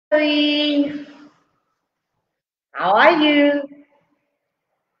Adhyasari. How are you?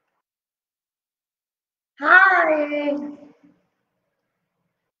 Hi.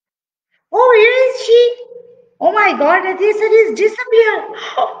 Oh, here is she. Oh my God, Adhyasari is disappeared.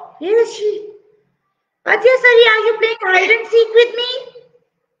 Here is she. Adhyasari, are you playing hide and seek with me?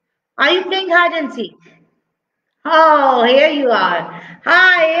 Are you playing hide and seek? Oh, here you are.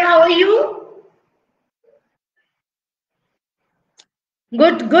 Hi, how are you?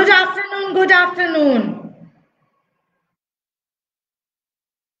 Good afternoon, good afternoon.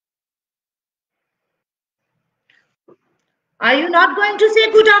 Are you not going to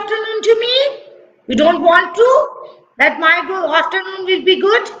say good afternoon to me? You don't want to? That my good afternoon will be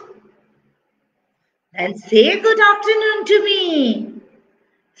good? Then say good afternoon to me.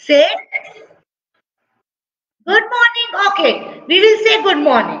 Say good morning. Okay, we will say good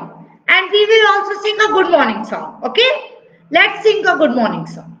morning. And we will also sing a good morning song. Okay? Let's sing a good morning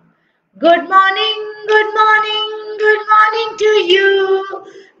song. Good morning, good morning, good morning to you.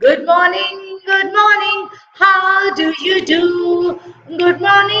 Good morning, how do you do? Good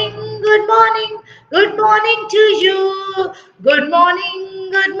morning to you. Good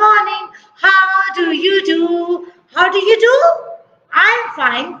morning, how do you do? How do you do? I'm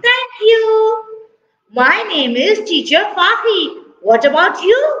fine, thank you. My name is Teacher Fahi. What about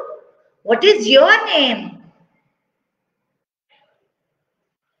you? What is your name?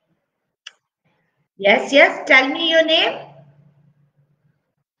 Yes, tell me your name.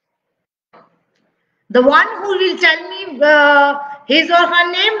 The one who will tell me his or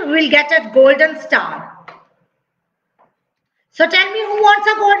her name will get a golden star. So tell me who wants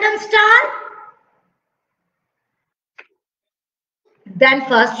a golden star? Then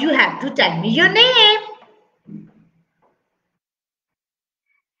first you have to tell me your name.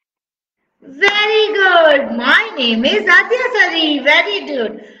 Very good. My name is Adhyasari. Very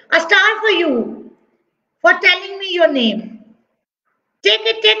good. A star for you for telling me your name. Take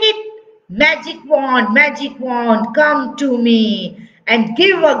it. Magic wand, come to me and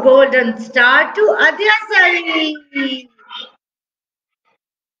give a golden star to Adhyasari.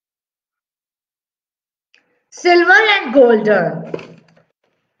 Silver and golden.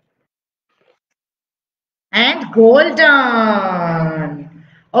 And golden.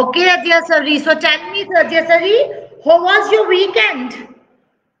 Okay, Adhyasari. So tell me, Adhyasari, how was your weekend?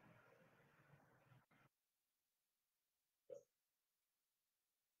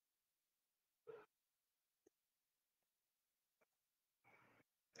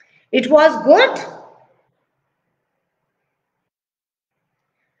 It was good.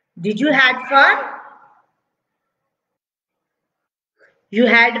 Did you had fun? You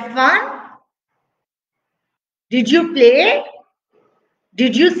had fun? Did you play?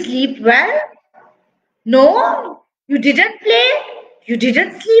 Did you sleep well? No, you didn't play. You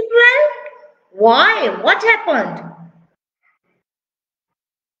didn't sleep well. Why? What happened?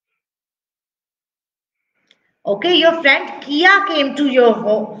 Okay, your friend Kia came to your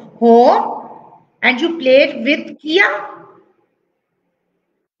home and you played with Kia.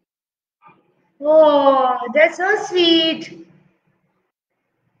 Oh, that's so sweet.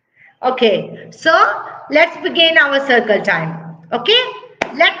 Okay, so let's begin our circle time. Okay,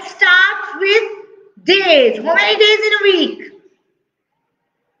 let's start with days. How many days in a week?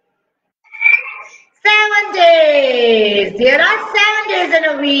 7 days. There are 7 days in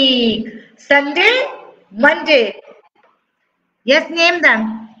a week. Sunday, Monday. Yes, name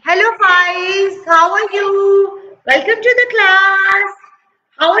them. Hello, Faiz. How are you? Welcome to the class.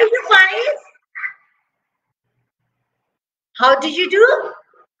 How are you, Faiz? How did you do?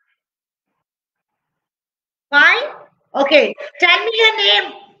 Fine. Okay. Tell me your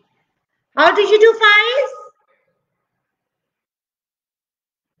name. How did you do, Faiz?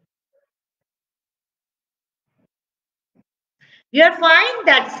 You're fine?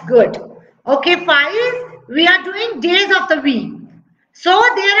 That's good. Okay, Faiz, we are doing days of the week. So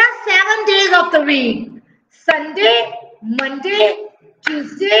there are 7 days of the week. Sunday, Monday,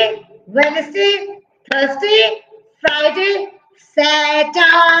 Tuesday, Wednesday, Thursday, Friday,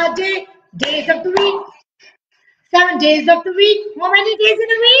 Saturday. Days of the week. 7 days of the week. How many days in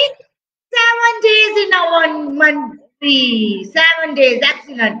a week? 7 days in a one month. 7 days.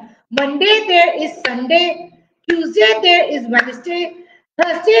 Excellent. Monday there is Sunday. Tuesday there is Wednesday.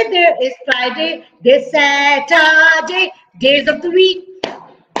 Thursday there is Friday. There's Saturday. Days of the week.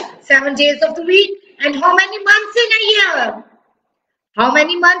 7 days of the week. And how many months in a year? How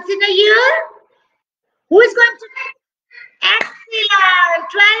many months in a year? Who is going to? Excellent.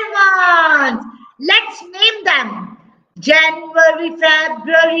 12 months. Let's name them. January,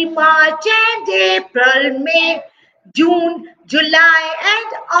 February, March, and April, May, June, July, and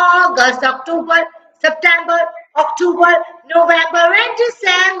August, October, September, October, November, and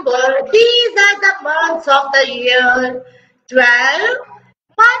December. These are the months of the year. 12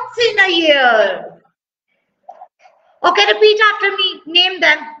 months in a year. Okay, repeat after me. Name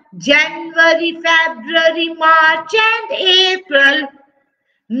them. January, February, March, and April.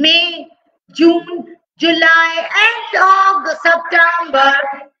 May, June, July, and August, September.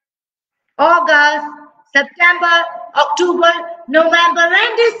 August, September, October, November,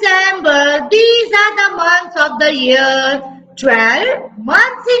 and December. These are the months of the year. 12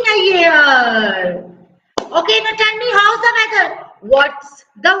 months in a year. Okay, now tell me, how's the weather? What's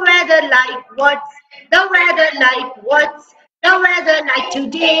the weather like? What's the weather like? What's the weather like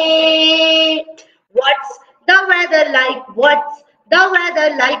today? What's the weather like? What's the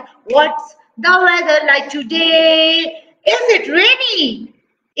weather like? What's the weather like today? Is it rainy?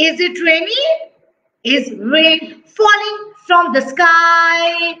 Is it rainy? Is rain falling from the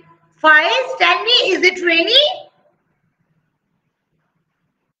sky? Faiz, tell me, is it rainy?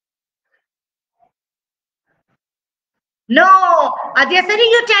 No. Adyasari,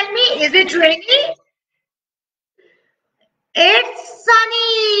 you tell me, is it rainy? It's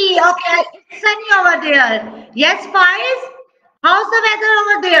sunny. Okay, it's sunny over there. Yes, Faiz? How's the weather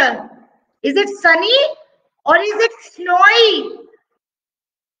over there? Is it sunny or is it snowy?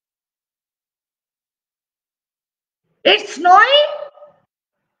 It's snowy?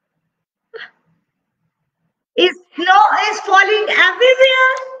 Is snow is falling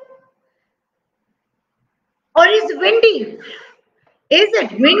everywhere or is windy? Is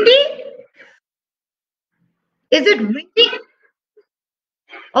it windy? Is it windy?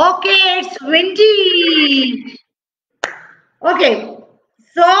 Okay, it's windy. Okay,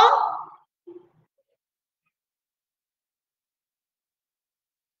 so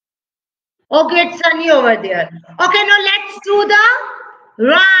okay, it's sunny over there. Okay, now let's do the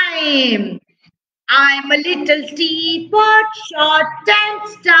rhyme. I'm a little teapot, short and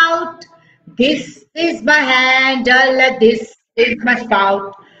stout. This is my handle, this is my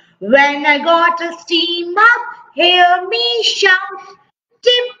spout. When I got a steam up, hear me shout.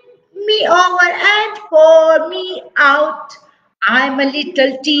 Tip me over and pour me out. I'm a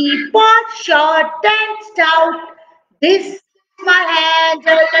little teapot, short and stout. This is my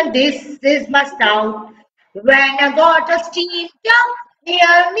handle and this is my spout. When I got a steam up,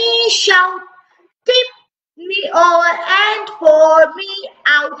 hear me shout. Tip me over and pour me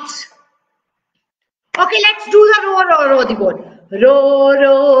out. Okay, let's do the row, row, row the boat. Row,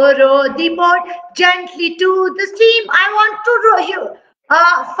 row, row the boat gently to the stream. I want to row you.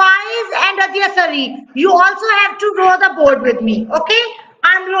 Faiz and Adyasari, you also have to row the boat with me. Okay,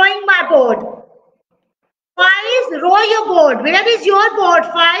 I'm rowing my boat. Faiz, row your boat. Where is your boat,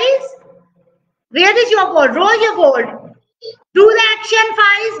 Faiz? Where is your boat? Row your boat. Do the action,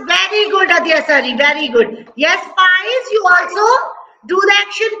 Faiz. Very good, Adyasari. Very good. Yes, Faiz, you also do the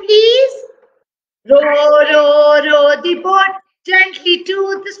action, please. Row, row, row the boat gently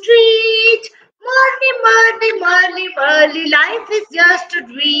to the street. Merrily, merrily, merrily, merrily, life is just a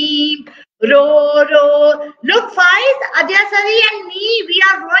dream. Row, row. Look, Faiz, Adyasari and me, we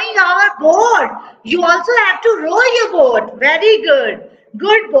are rowing our boat. You also have to row your boat. Very good.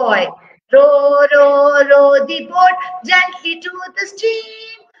 Good boy. Row, row, row the boat gently to the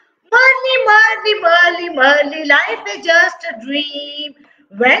stream. Merrily, merrily, merrily, merrily, life is just a dream.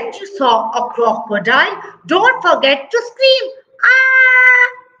 When you saw a crocodile, don't forget to scream.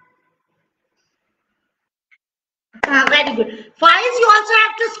 Very good. Faiz, you also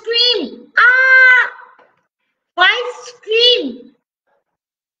have to scream. Faiz, scream.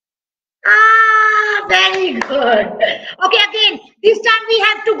 Very good. Okay, again, this time we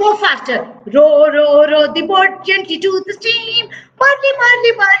have to go faster. Row, row, row the boat gently to the stream. Merrily,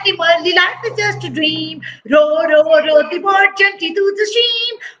 merrily, merrily, merrily, life is just a dream. Row, row, row the boat gently to the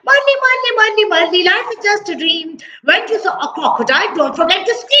stream. Merrily, merrily, merrily, merrily, life is just a dream. When you saw a crocodile, don't forget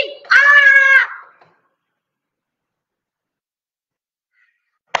to scream.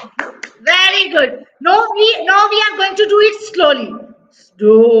 Very good. Now we are going to do it slowly.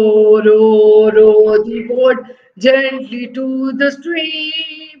 Row, row, row the boat gently to the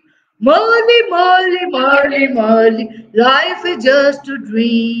stream. Merrily, merrily, merrily, merrily, life is just a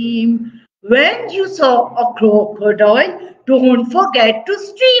dream. When you saw a crocodile, don't forget to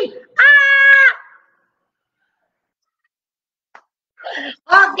scream.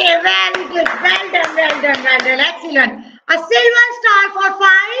 Okay, very good. Well done, well done, well done. Excellent. A silver star for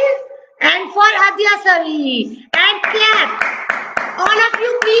five and for Adyasari. And clap. All of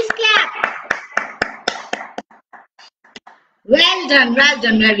you, please clap. Well done,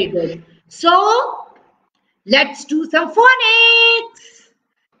 very good. So, let's do some phonics.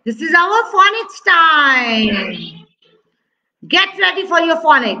 This is our phonics time. Get ready for your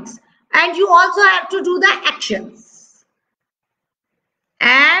phonics. And you also have to do the actions.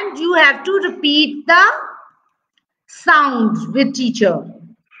 And you have to repeat the sounds with teacher.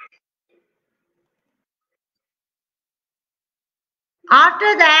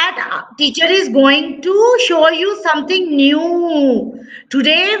 After that, teacher is going to show you something new.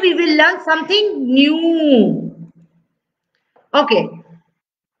 Today we will learn something new. Okay.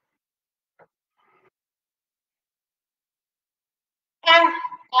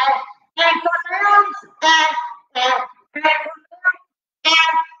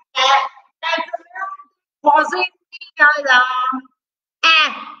 Pausing the alarm.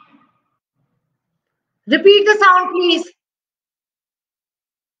 Repeat the sound, please.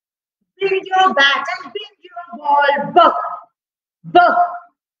 Bring your bat and bring your ball. Buck. Buck.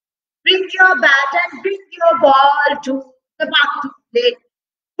 Bring your bat and bring your ball to the park to play.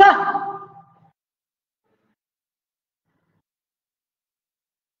 Buck.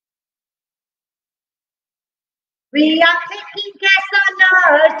 We are clicking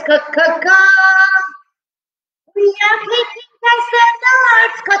castanards. We are clicking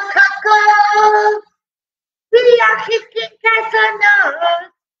castanards. We are clicking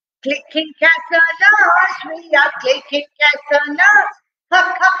castanards. Clicking castanards. We are clicking castanards. Ka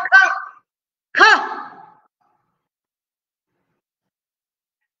ka ka ka.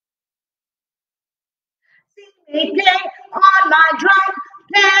 See me play on my drum.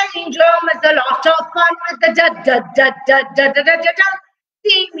 Playing drum is a lot of fun with the da da da da da da da da da.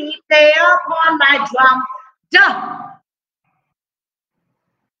 See me play upon my drum. Da.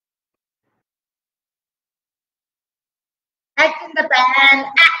 Eggs in the pan.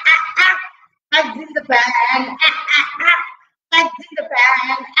 Ah ah ah. Eggs in the pan. Ah ah ah. Eggs in the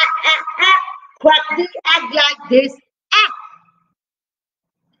pan. Ah ah ah. Crack the egg like this. Ah.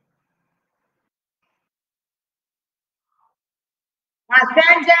 My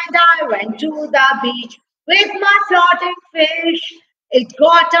friends and I went to the beach with my floating fish. It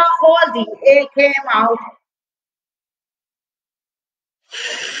got a hole, the egg came out.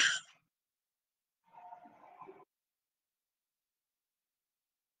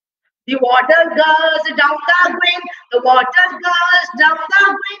 The water goes down the drain. The water goes down the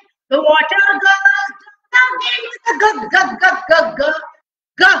drain. The water goes down the drain with a gug, gug, gug, gug, gug,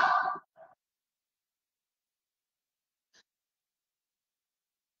 gug.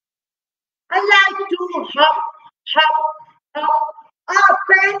 I like to hop, hop, hop, up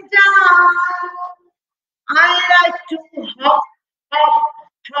and down. I like to hop, hop,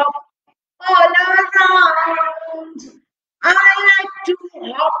 hop all around. I like to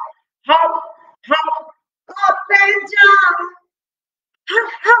hop, hop, hop up and down. Hop,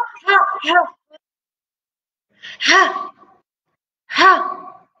 hop, hop, hop, hop, hop.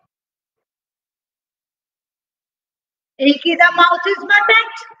 Inky the mouse is my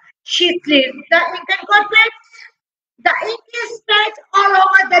pet. She sleeps the ink and got wet. The ink is spread all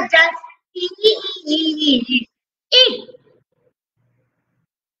over the desk. E, e, e, e, e, e.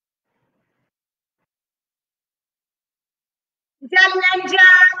 Jolly and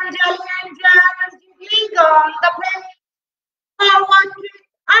jiggling on the plane. I want it,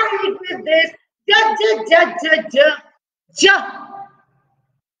 I live with this. Ja, ja, ja, ja, ja, ja.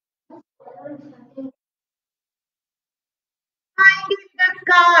 Flying in the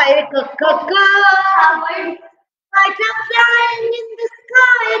sky, Fight are flying in the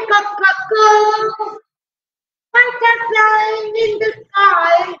sky, Fight are flying in the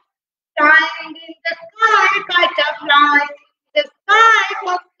sky, flying in the sky, kite are flying in the sky,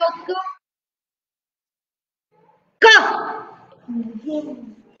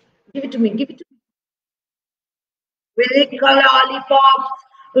 Give it to me, give it to me. We lick a lollipops,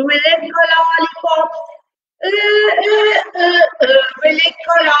 we lick a lollipops. We lick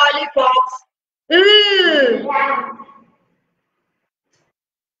a lollipops.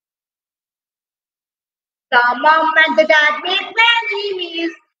 The mom and the dad make many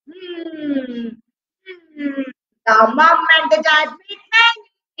meals. Hmm. Hmm. The mom and the dad make many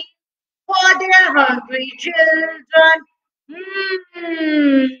meals for their hungry children.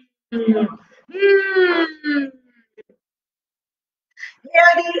 Hmm. Hmm. Hear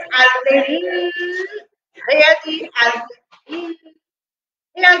the airplane. Hear the airplane.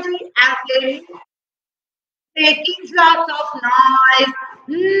 Hear the airplane. Making lots of noise.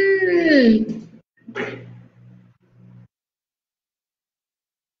 Hmm.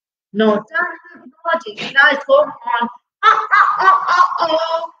 No time is naughty. Lights go on. Ah, ah, ah, ah,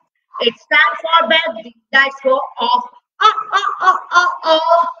 oh. It's time for bed. The lights go off. Ah, ah, ah, ah,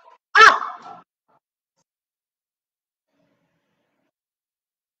 oh. Ah.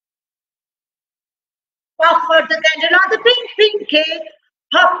 Puff for the candle on the pink, pink cake.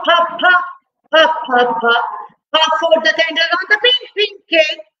 Puff, puff, puff, puff, puff, puff. Puff for the candle on the pink, pink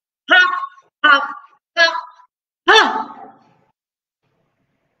cake. Puff, puff, puff, puff,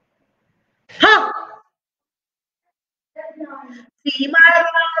 puff. See my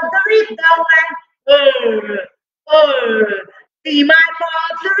father in the van. See my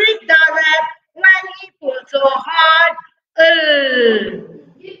father in the van when he pulls so hard.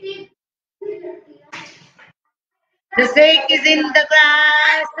 The snake is in the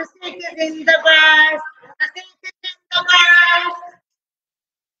grass. The snake is in the grass. The snake is in the grass.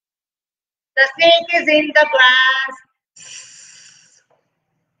 The snake is in the grass.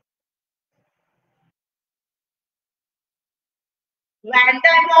 When I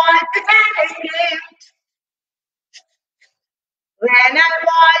was the tennis game, when I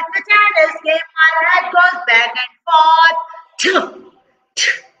was the tennis game, my head goes back and forth.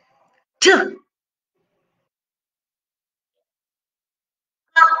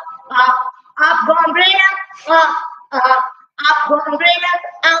 Up, umbrella, up, umbrella,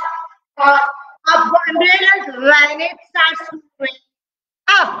 up, umbrella. When it starts moving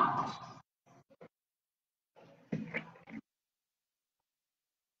up.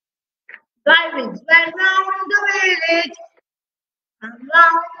 Driving went round the village,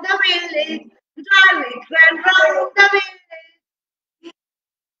 round the village. Driving went round the village.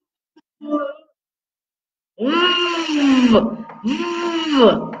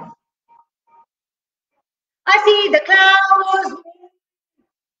 I see the clouds.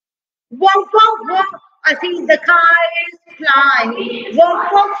 Whoa, whoa, whoa. I see the kites flying. Whoa,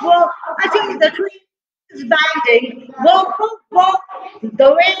 whoa, whoa. I see the trees bending. Whoa, whoa, whoa. The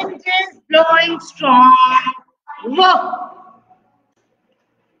wind is blowing strong. Whoa.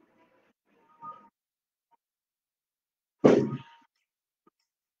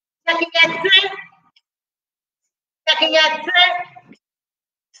 Checking X-ray. Checking X-ray.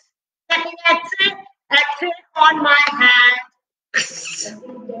 Checking X-ray. X-ray on my hand.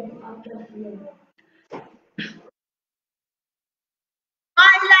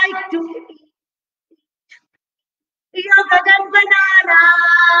 I like to eat yogurt and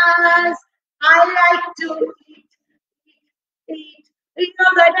bananas. I like to eat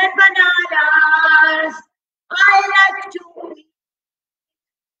yogurt and bananas. I like to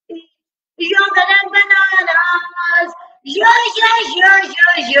eat yogurt and bananas. Yeah, yeah, yeah,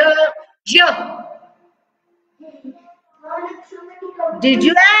 yeah, yeah, yeah. Did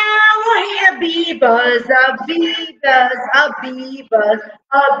you ever hear beavers, beavers, beavers, beavers,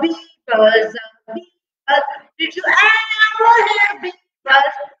 beavers? Did you ever hear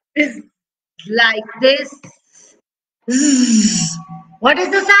beavers? Is like this. Zzz. What is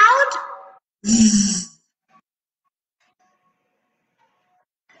the sound? Zzz.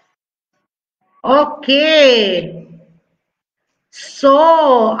 Okay.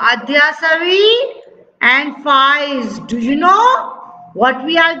 So, Adhyasari and Faiz, do you know what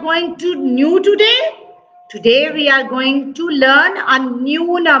we are going to new today? Today we are going to learn a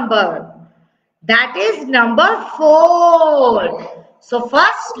new number. That is number 4. So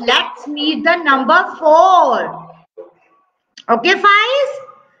first let's meet the number 4. Okay, Faiz?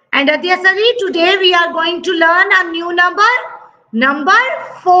 And Adhyasari, today we are going to learn a new number. Number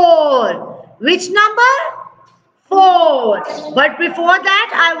 4. Which number? 4. But before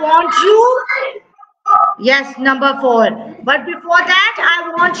that, I want you... Yes, number 4. But before that,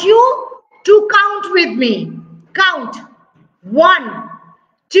 I want you to count with me. Count. 1,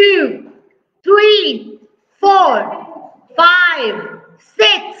 2, 3, 4, 5,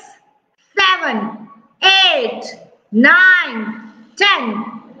 6, 7, 8, 9, 10.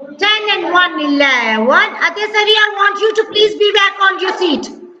 10 and 1, 11. Adhyasari, I want you to please be back on your seat.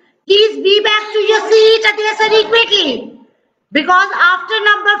 Please be back to your seat, Adhyasari, quickly. Because after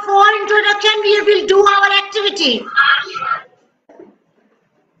number 4 introduction, we will do our activity.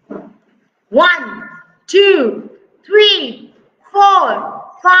 1, 2, 3, 4,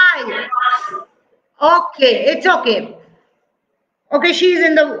 5. Okay, it's okay. Okay, she's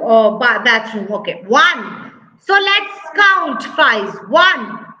in the bathroom. Okay, 1. So let's count 5.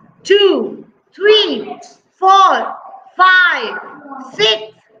 1, 2, 3, 4, 5,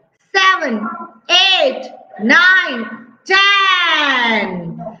 6, 7, 8, 9, 10.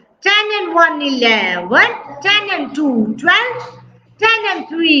 10 and 1, 11. 10 and 2, 12. 10 and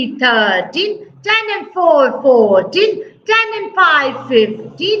 3, 13. 10 and 4, 14. 10 and 5,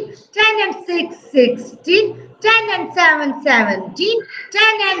 15. 10 and 6, 16. 10 and 7, 17.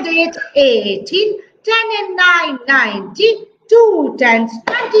 10 and 8, 18. 10 and 9, 19. 2 tens,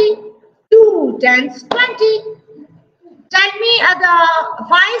 20. 2 tens, 20. Tell me, the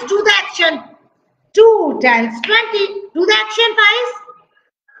Faiz, do the action. 2 times 20. Do the action, guys.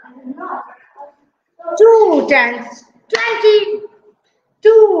 2 times 20.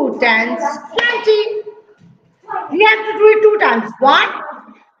 2 times 20. We have to do it 2 times. 1,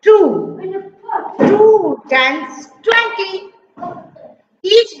 2. 2 times 20.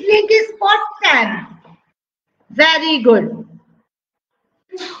 Each blink is for 10. Very good.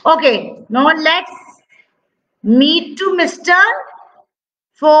 Okay, now let's meet to Mr.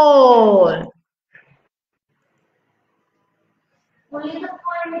 4.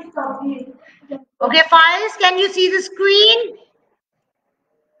 Okay, Faiz, can you see the screen?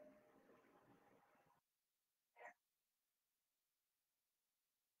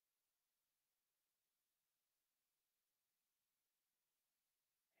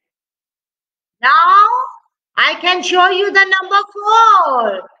 Now I can show you the number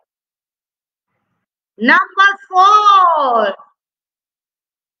 4. Number 4.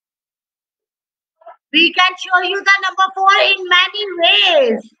 We can show you the number 4 in many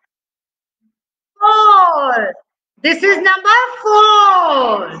ways. 4. This is number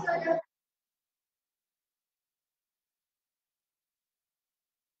 4.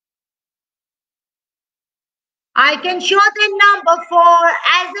 I can show the number 4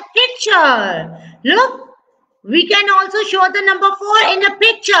 as a picture. Look, we can also show the number 4 in a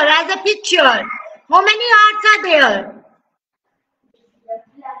picture as a picture. How many hearts are there?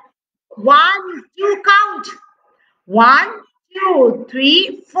 1, 2, count. 1, 2,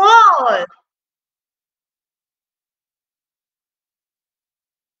 3, 4.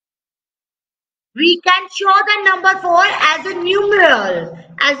 We can show the number 4 as a numeral.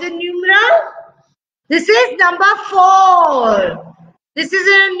 As a numeral, this is number 4. This is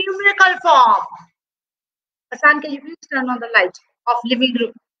in a numerical form. Hassan, can you please turn on the light of living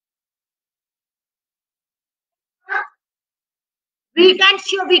room? We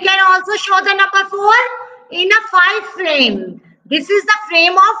can also show the number 4 in a 5 frame. This is the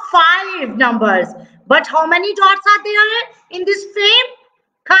frame of 5 numbers. But how many dots are there in this frame?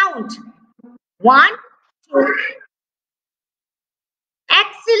 Count. 1, 2.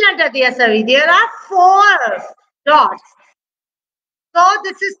 Excellent, Adya Savi. There are 4 dots. So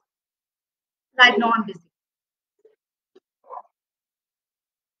this is right now I'm busy.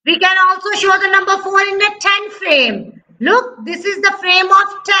 We can also show the number 4 in a 10 frame. Look, this is the frame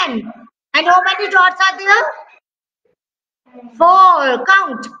of 10. And how many dots are there? 4.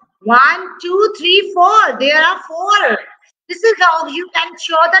 Count. 1, 2, 3, 4. There are 4. This is how you can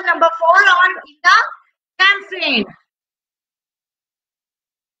show the number 4 on in the 10 frame.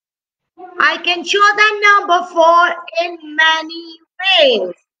 I can show the number 4 in many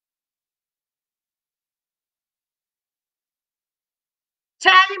ways.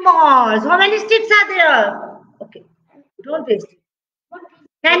 Tell more. How many sticks are there? Okay, don't waste it.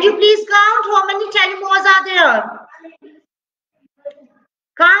 Can you please count how many telemores are there?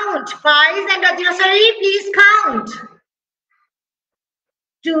 Count. 5 and Adhyasari, please count.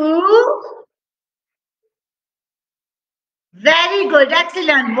 2. Very good.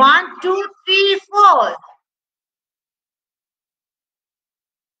 Excellent. 1, 2, 3, 4.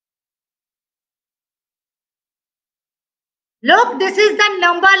 Look, this is the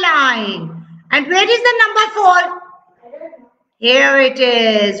number line. And where is the number 4? Here it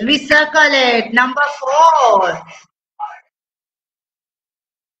is. We circle it. Number 4.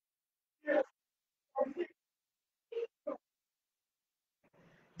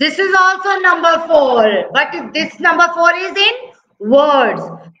 This is also number 4. But this number 4 is in words.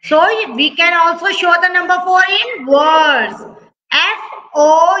 So we can also show the number 4 in words.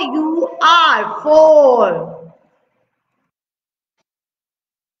 F-O-U-R. 4.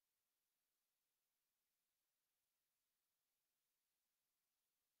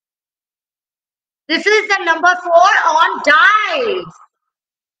 This is the number 4 on dice.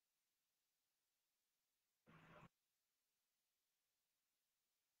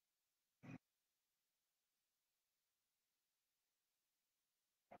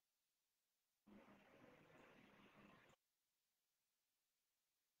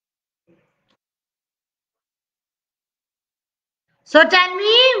 So tell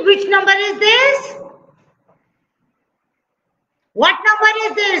me, which number is this? What number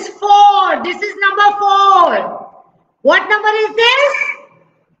is this? 4. This is number 4. What number is this?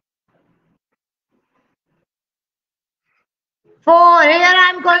 4. Here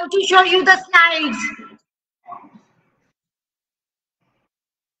I am going to show you the slides.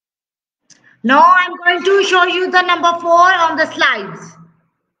 Now I am going to show you the number 4 on the slides.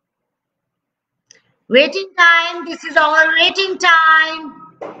 Waiting time. This is our waiting time.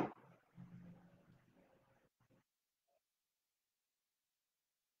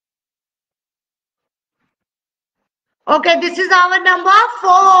 Okay, this is our number 4.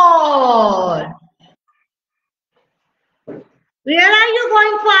 Where are you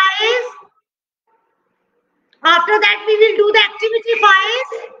going, Faiz? After that, we will do the activity, Faiz.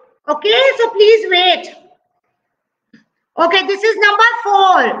 Okay, so please wait. Okay, this is number 4.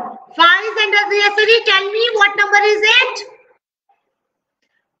 Faiz and Aziyasari, tell me what number is it?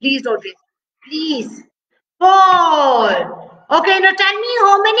 Please don't wait. Please. 4. Okay, now tell me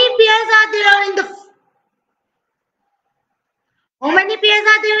how many pairs are there in the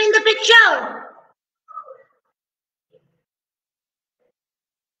picture?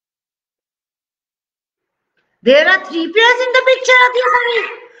 There are 3 pairs in the picture, Adiyasari.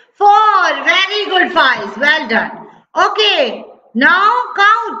 4. Very good, Faiz. Well done. Okay, now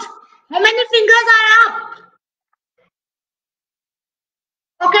count. How many fingers are up?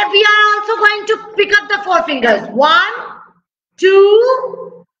 Okay, we are also going to pick up the 4 fingers. 1,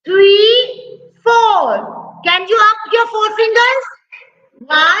 2, 3, 4. Can you up your 4 fingers?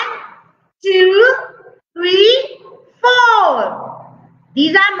 1, 2, 3, 4.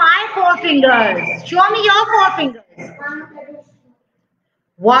 These are my 4 fingers. Show me your 4 fingers.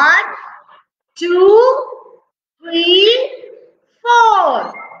 1, 2, 3,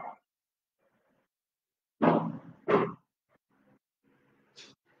 4.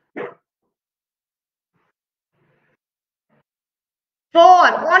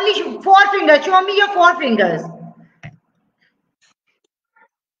 4. Only 4 fingers. Show me your 4 fingers.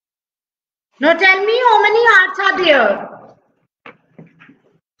 Now tell me how many hearts are there.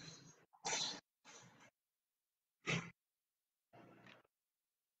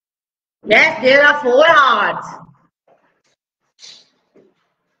 Yes, there are 4 hearts.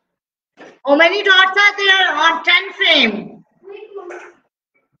 How many dots are there on 10 frame?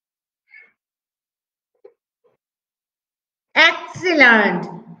 Excellent.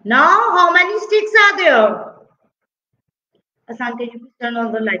 Now, how many sticks are there? Asan, can you please turn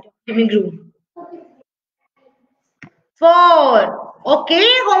on the light of living room? 4. Okay,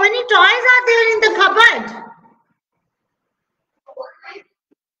 how many toys are there in the cupboard?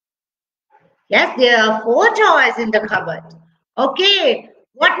 Yes, there are 4 toys in the cupboard. Okay,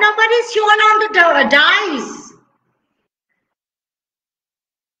 what number is shown on the dice?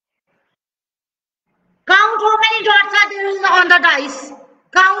 Count how many dots are there on the dice.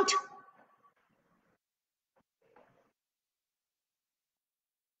 Count.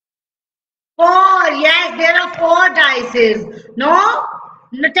 4. Yes, there are 4 dices. No?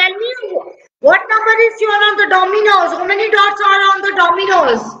 Now tell me what number is shown on the dominoes. How many dots are on the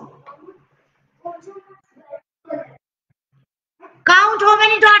dominoes? Count how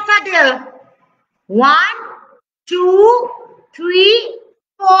many dots are there. 1, 2, 3,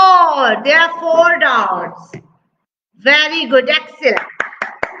 4. There are 4 dots. Very good. Excellent.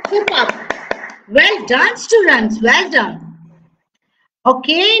 Super. Well done, students. Well done.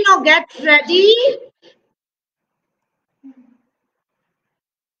 Okay, now get ready.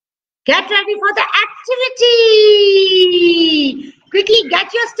 Get ready for the activity. Quickly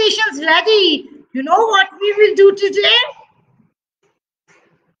get your stations ready. You know what we will do today?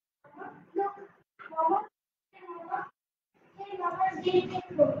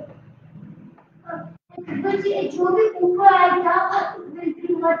 जो भी ऊपर आएगा will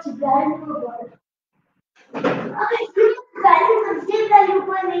be much valuable. अगर value consider value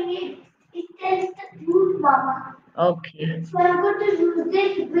पर लेंगे it tells the truth, Mama. Okay. So I'm going to use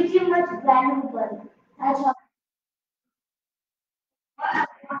this which is much valuable. That's all.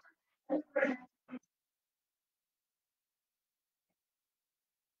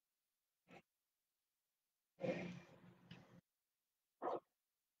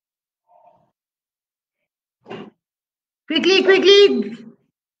 Quickly, quickly.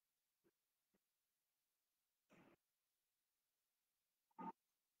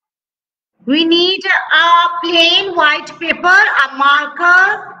 We need a plain white paper, a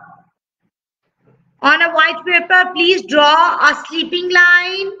marker. On a white paper, please draw a sleeping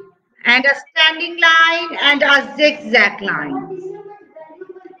line and a standing line and a zigzag line.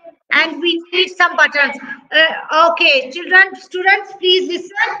 And we need some buttons. Okay, children, students, please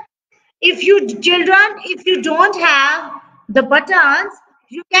listen. If you don't have the buttons,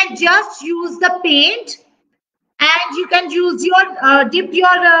 you can just use the paint and you can use your dip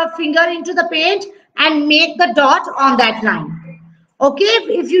your finger into the paint and make the dot on that line. Okay,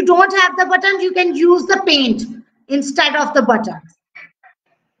 if you don't have the buttons, you can use the paint instead of the buttons.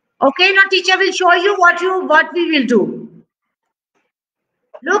 Okay, now teacher will show you what we will do.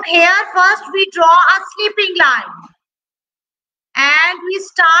 Look here, first we draw a sleeping line and we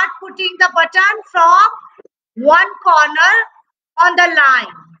start putting the button from one corner on the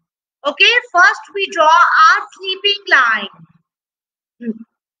line. Okay, first we draw our sleeping line,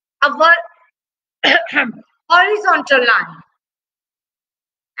 our horizontal line,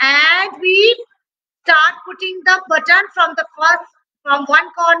 and we start putting the button from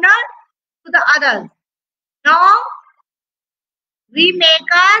one corner to the other. Now we make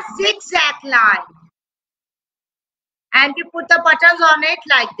a zigzag line and we put the buttons on it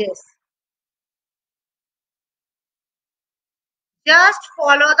like this. Just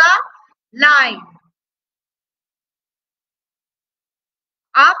follow the line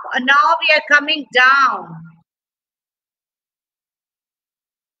up. Now we are coming down.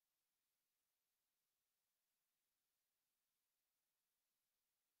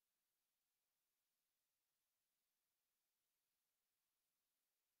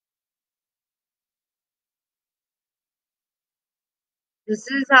 This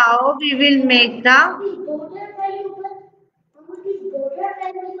is how we will make the.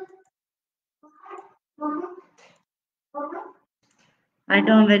 I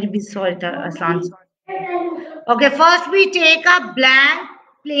don't very be sorry, Aslan. Okay, first we take a blank,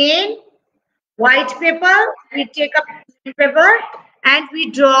 plain white paper. We take a plain paper and we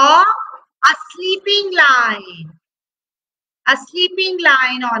draw a sleeping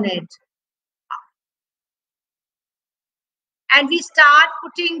line on it. And we start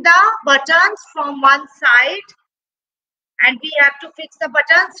putting the buttons from one side, and we have to fix the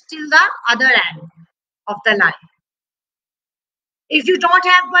buttons till the other end of the line. If you don't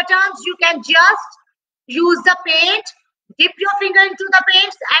have buttons, you can just use the paint, dip your finger into the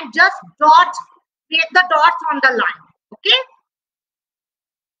paints and just make the dots on the line. Okay?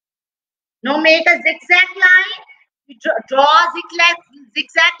 Now make a zigzag line. You draw a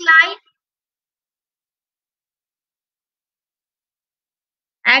zigzag line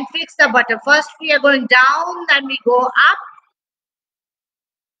and fix the button. First we are going down, then we go up.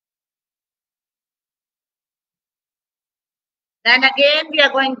 Then again we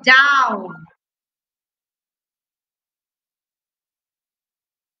are going down.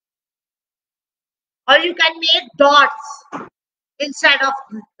 Or you can make dots instead of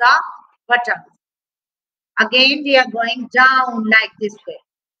the buttons. Again we are going down like this way.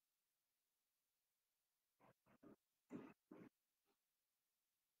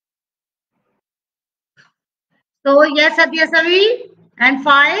 So yes, Adyasavi and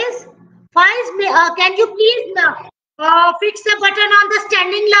Faiz. Faiz, can you please fix the button on the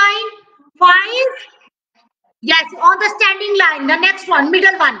standing line? Faiz? Yes, on the standing line. The next one,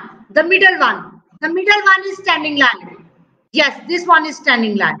 middle one. The middle one. The middle one is standing line. Yes, this one is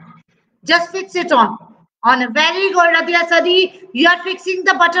standing line. Just fix it on. On a very good, Adyasavi. You are fixing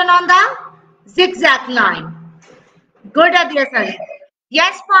the button on the zigzag line. Good, Adyasavi.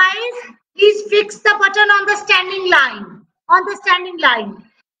 Yes, Faiz. Please fix the button on the standing line. On the standing line.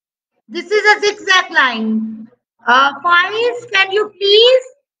 This is a zigzag line. Faiz, can you please,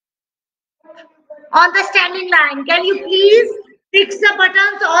 on the standing line, can you please fix the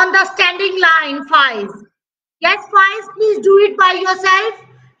buttons on the standing line, Faiz? Yes, Faiz, please do it by yourself.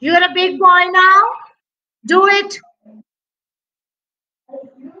 You're a big boy now. Do it.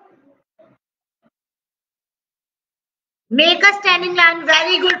 Make a standing line.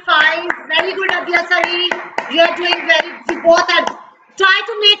 Very good, Faiz. Very good, Adyasavi. You are doing you both are. Try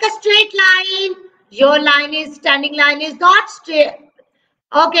to make a straight line. Your line is, standing line is not straight.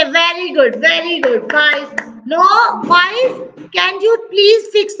 Okay, very good, Faiz. No, Faiz, can you please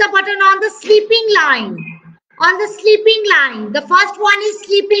fix the button on the sleeping line? On the sleeping line. The first one is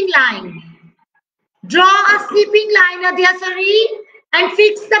sleeping line. Draw a sleeping line, Adyasavi, and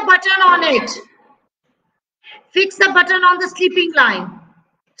fix the button on it. Fix the button on the sleeping line.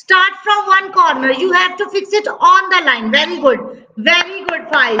 Start from one corner. You have to fix it on the line. Very good. Very good,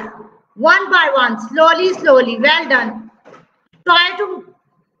 Faiz. One by one. Slowly, slowly. Well done. Try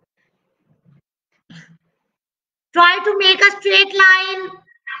to make a straight line.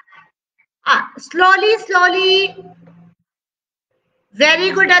 Slowly, slowly.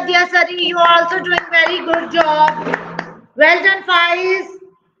 Very good, Adyasavi. You are also doing very good job. Well done, Faiz.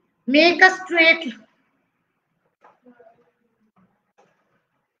 Make a straight.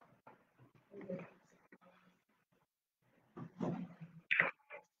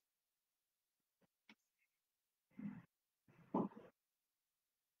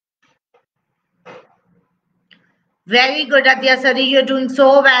 Very good, Adyasavi. You're doing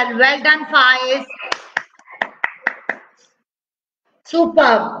so well. Well done, Faiz.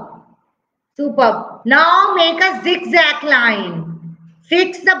 Superb. Superb. Now make a zigzag line.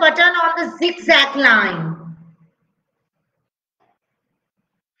 Fix the button on the zigzag line.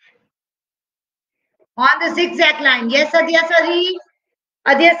 On the zigzag line. Yes, Adyasavi.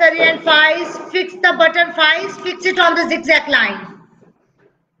 Adhyasari and Faiz, fix the button. Faiz, fix it on the zigzag line.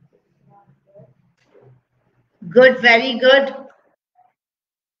 Good, very good.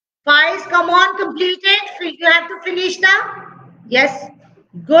 Faiz, come on, complete it. You have to finish now. Yes,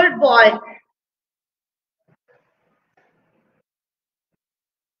 good boy.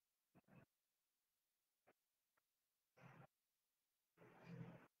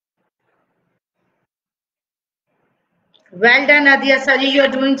 Well done, Adhyasari. You're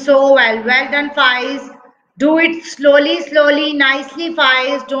doing so well. Well done, Faiz. Do it slowly, slowly, nicely,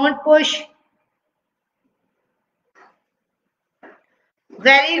 Faiz. Don't push.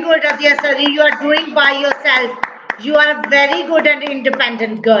 Very good, Adhyasari. You are doing by yourself. You are a very good and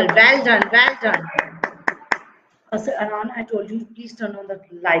independent girl. Well done, well done. So, Aran, I told you, please turn on the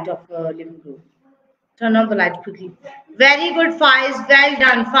light of living room. Turn on the light quickly. Very good, Faiz. Well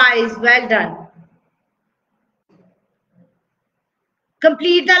done, Faiz. Well done.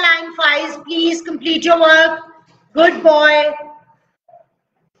 Complete the line, Faiz. Please complete your work. Good boy.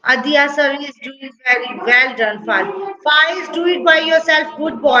 Adhyasari is doing very well done, Faiz. Faiz, do it by yourself.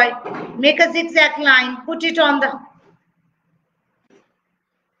 Good boy. Make a zigzag line. Put it on the...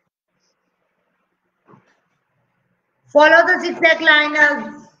 Follow the zigzag line.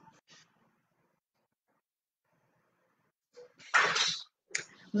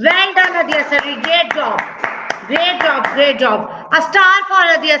 Well done, Adhyasari. Great job. Great job. Great job. A star for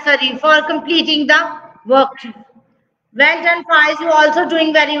Adhyasari for completing the work. Well done, Faiz. You also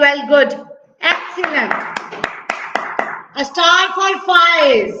doing very well. Good. Excellent. A star for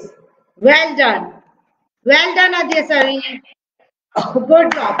Faiz. Well done. Well done, Adhyasari.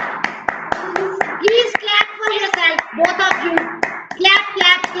 Good job. Please clap for yourself, both of you. Clap,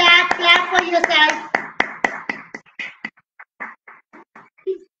 clap, clap, clap for yourself.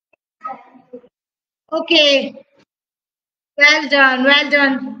 Okay. Well done, well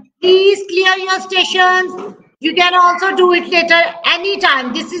done. Please clear your stations. You can also do it later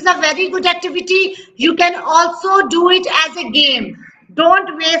anytime. This is a very good activity. You can also do it as a game.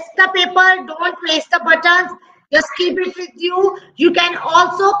 Don't waste the paper. Don't waste the buttons. Just keep it with you. You can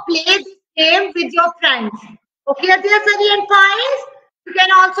also play this game with your friends. Okay, Adhyasari and Faiz? You can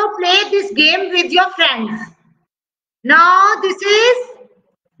also play this game with your friends. Now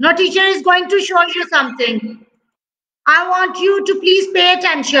teacher is going to show you something. I want you to please pay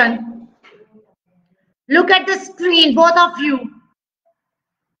attention. Look at the screen, both of you.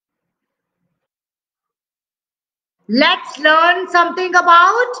 Let's learn something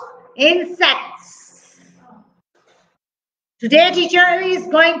about insects. Today, teacher is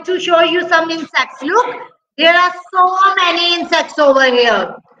going to show you some insects. Look, there are so many insects over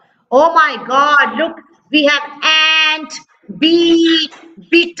here. Oh my God, look, we have ant, bee,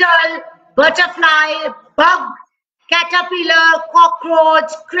 beetle, butterfly, bug, caterpillar,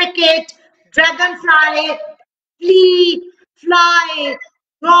 cockroach, cricket, dragonfly, flea, fly,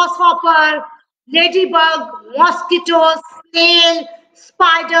 grasshopper, ladybug, mosquito, snail,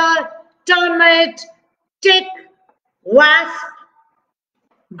 spider, termite, tick, wasp,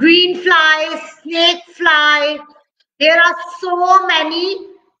 green fly, snake fly. There are so many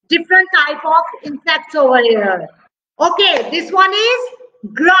different type of insects over here. Okay, this one is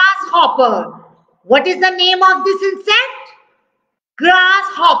grasshopper. What is the name of this insect?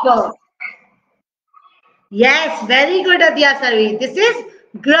 Grasshopper. Yes, very good, Adhyasari. This is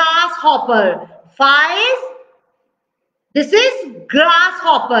grasshopper. Five. This is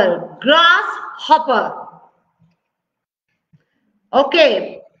grasshopper. Grasshopper.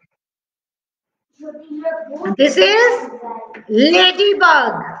 Okay. This is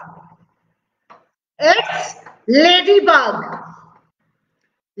ladybug. It's ladybug.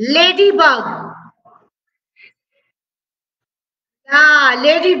 Ladybug. Ah,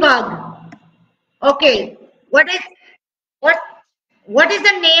 ladybug. Okay. What what is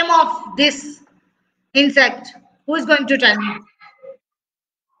the name of this insect? Who is going to tell me?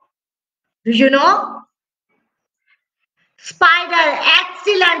 Do you know? Spider.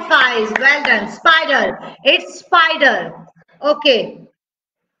 Excellent, Faiz. Well done. Spider. It's spider. Okay.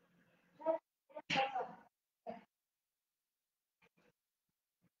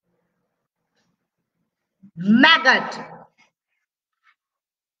 Maggot.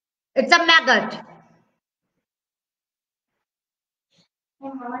 It's a maggot.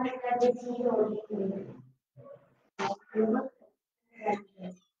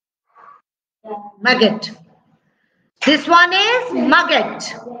 Maggot. This one is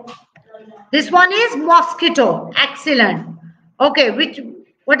maggot. This one is mosquito. Excellent. Okay,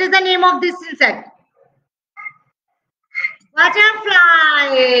 what is the name of this insect?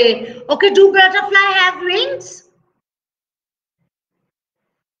 Butterfly. Okay, do butterfly have wings?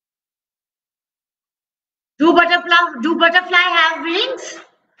 Do butterfly have wings?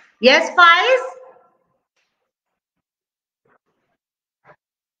 Yes, Faiz?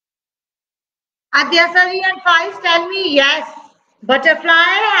 Adyasari and Faiz, tell me yes. Butterfly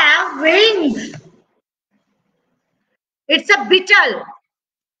have wings. It's a beetle.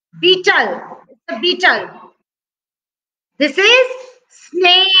 Beetle. It's a beetle. This is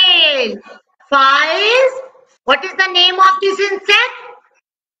snail. Faiz, what is the name of this insect?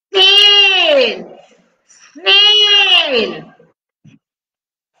 Snail. Snail.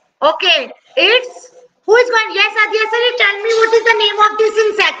 Okay, it's who is going? Yes, Adyasari, tell me what is the name of this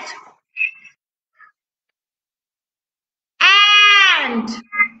insect? Ant.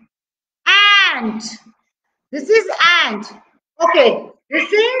 Ant. This is ant. Okay,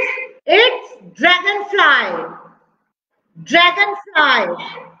 this is it's dragonfly. Dragonfly.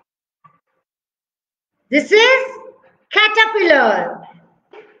 This is caterpillar.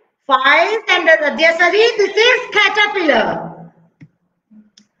 Five and Adyasari, this is caterpillar.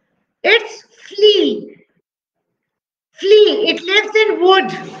 It's flea. Flea. It lives in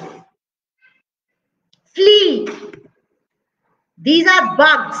wood. Flea. These are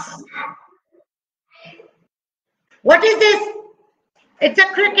bugs. What is this? It's a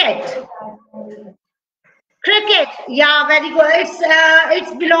cricket. Cricket. Yeah, very good.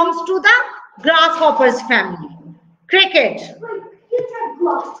 It belongs to the grasshoppers family. Cricket.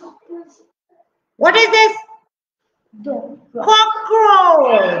 What is this?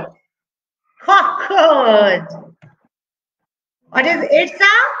 Cockroach. Cockroach. What is it's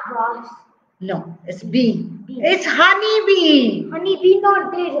a? No, it's bee. It's honeybee. Honeybee,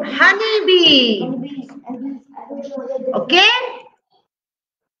 not there. Honeybee. Okay.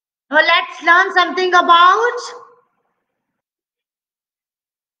 Now let's learn something about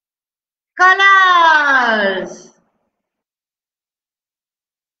colors.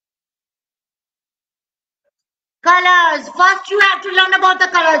 Colors. First you have to learn about the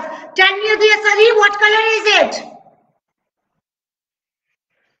colors. Tell me, Adyasari, what color is it?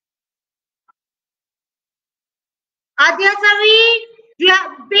 Adyasari, you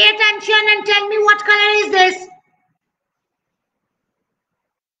have pay attention and tell me what color is this?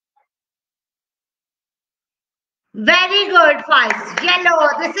 Very good, Faiz. Yellow.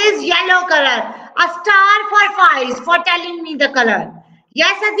 This is yellow color. A star for Faiz for telling me the color.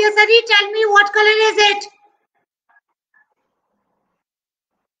 Yes, Adyasari, tell me what color is it?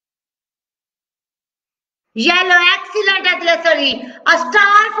 Yellow. Excellent, Adyasari. A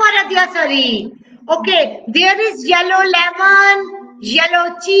star for Adyasari. Okay, there is yellow lemon,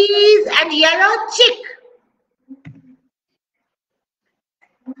 yellow cheese, and yellow chick.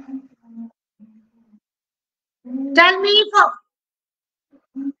 Tell me for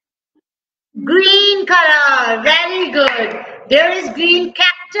green color. Very good. There is green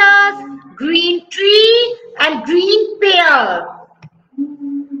cactus, green tree, and green pear.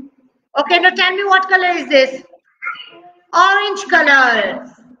 Okay, now tell me what color is this? Orange color.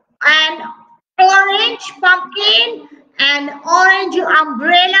 And orange pumpkin, and orange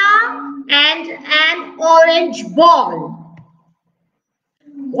umbrella, and an orange ball.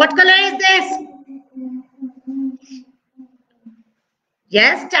 What color is this?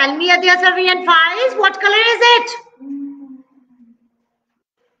 Yes, tell me, Adyasari and Faiz, what color is it?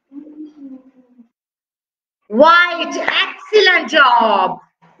 White. Excellent job.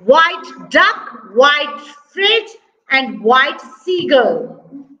 White duck, white fridge, and white seagull.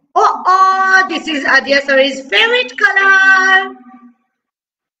 Oh, this is Adyasari's favorite color.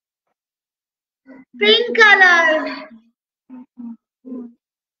 Pink color.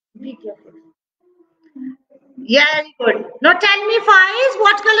 Be careful. Yeah, very good. Now tell me, Faiz,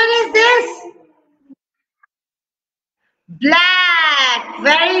 what color is this? Black.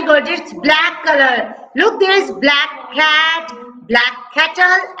 Very good. It's black color. Look, there is black cat, black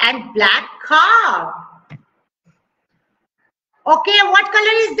kettle, and black car. Okay, what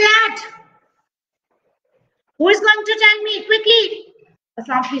color is that? Who is going to tell me quickly?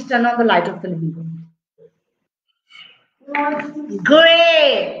 Assam, please turn on the light of the living room.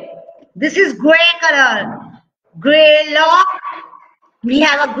 Gray. This is gray color. Gray lock. We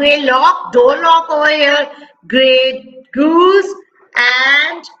have a gray lock, door lock over here. Gray goose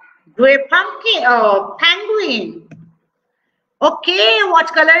and gray pumpkin or penguin. Okay,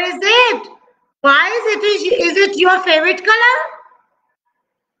 what color is it? Why is it your favorite color?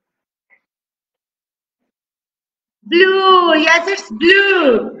 Blue. Yes, it's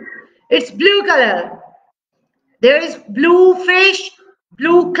blue. It's blue color. There is blue fish,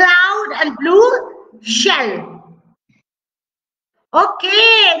 blue cloud, and blue shell.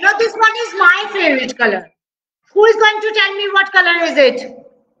 Okay, now this one is my favorite color. Who is going to tell me what color is it?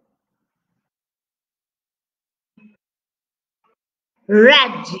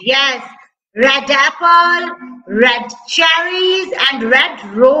 Red, yes. Red apple, red cherries, and red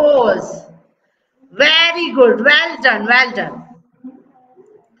rose. Very good. Well done. Well done.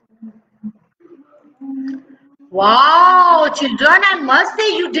 Wow, children, I must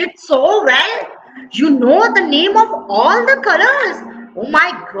say you did so well. You know the name of all the colors. Oh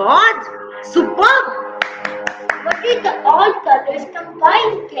my God. Superb. What is the all colors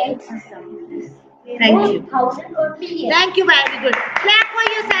combined can system? Thank you. 1000 or million? Thank you. Very good. Clap for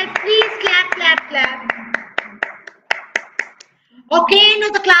yourself. Please clap, clap, clap. Okay, now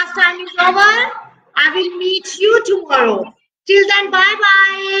the class time is over. I will meet you tomorrow. Till then, bye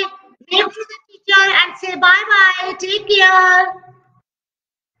bye. Wave to the teacher and say bye bye. Take care.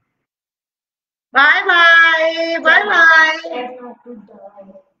 Bye bye. Bye bye.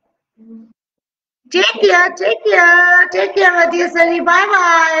 Take care. Take care. Take care, Madhusari. Bye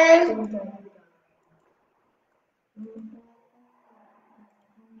bye.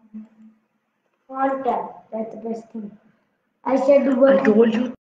 All time. That's the best thing. I said the I word. told you.